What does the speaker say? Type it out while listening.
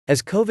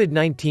As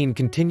COVID-19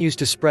 continues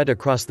to spread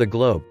across the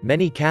globe,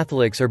 many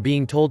Catholics are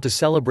being told to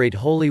celebrate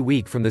Holy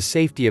Week from the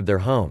safety of their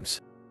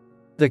homes.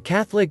 The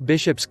Catholic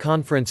Bishops'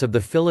 Conference of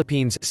the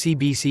Philippines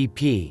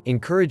 (CBCP)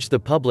 encouraged the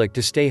public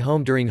to stay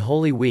home during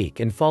Holy Week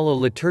and follow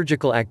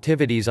liturgical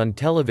activities on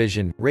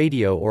television,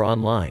 radio or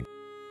online.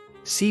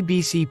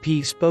 CBCP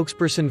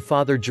spokesperson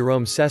Father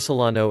Jerome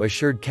Cesolano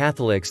assured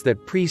Catholics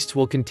that priests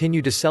will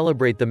continue to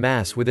celebrate the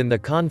Mass within the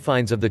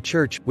confines of the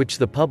Church, which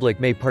the public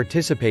may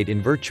participate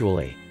in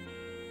virtually.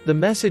 The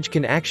message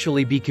can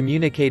actually be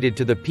communicated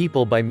to the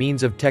people by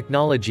means of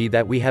technology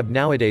that we have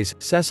nowadays,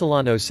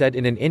 Cesolano said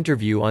in an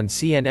interview on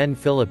CNN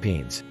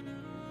Philippines.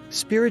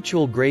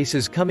 Spiritual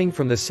graces coming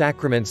from the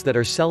sacraments that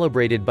are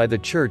celebrated by the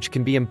Church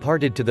can be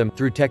imparted to them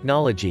through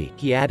technology,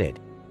 he added.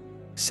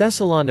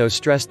 Cesolano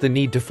stressed the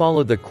need to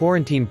follow the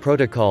quarantine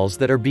protocols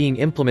that are being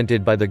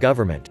implemented by the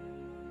government.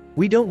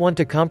 We don't want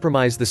to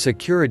compromise the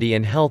security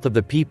and health of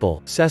the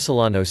people,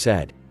 Cesolano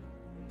said.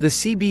 The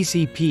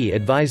CBCP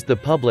advised the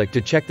public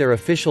to check their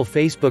official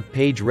Facebook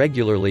page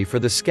regularly for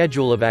the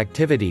schedule of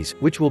activities,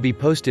 which will be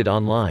posted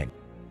online.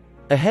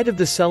 Ahead of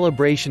the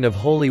celebration of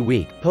Holy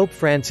Week, Pope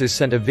Francis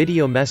sent a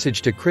video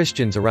message to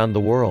Christians around the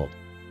world.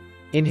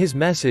 In his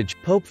message,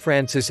 Pope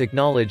Francis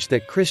acknowledged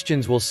that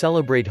Christians will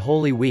celebrate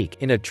Holy Week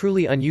in a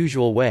truly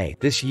unusual way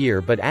this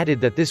year, but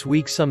added that this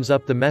week sums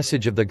up the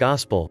message of the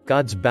Gospel,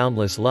 God's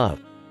boundless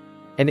love.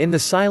 And in the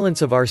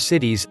silence of our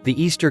cities, the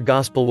Easter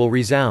Gospel will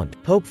resound,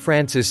 Pope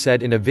Francis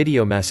said in a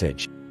video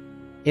message.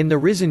 In the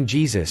risen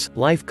Jesus,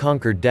 life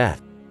conquered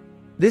death.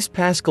 This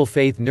Paschal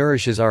faith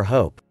nourishes our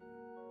hope.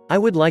 I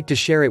would like to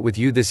share it with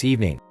you this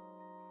evening.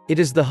 It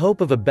is the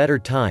hope of a better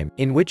time,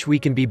 in which we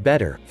can be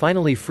better,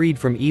 finally freed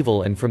from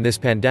evil and from this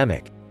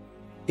pandemic.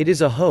 It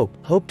is a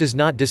hope. Hope does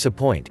not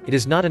disappoint, it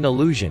is not an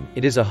illusion,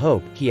 it is a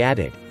hope, he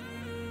added.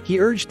 He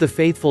urged the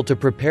faithful to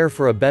prepare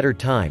for a better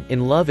time,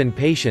 in love and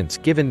patience,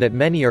 given that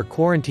many are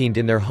quarantined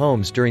in their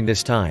homes during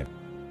this time.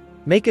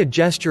 Make a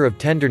gesture of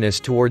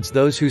tenderness towards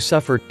those who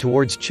suffer,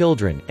 towards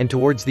children, and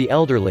towards the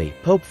elderly,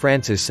 Pope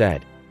Francis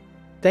said.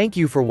 Thank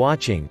you for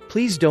watching.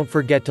 Please don't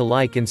forget to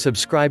like and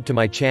subscribe to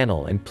my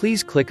channel, and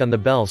please click on the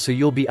bell so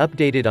you'll be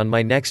updated on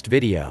my next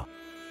video.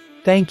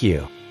 Thank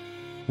you.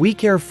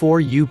 WeCare for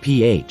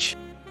UPH.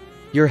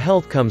 Your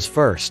health comes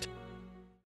first.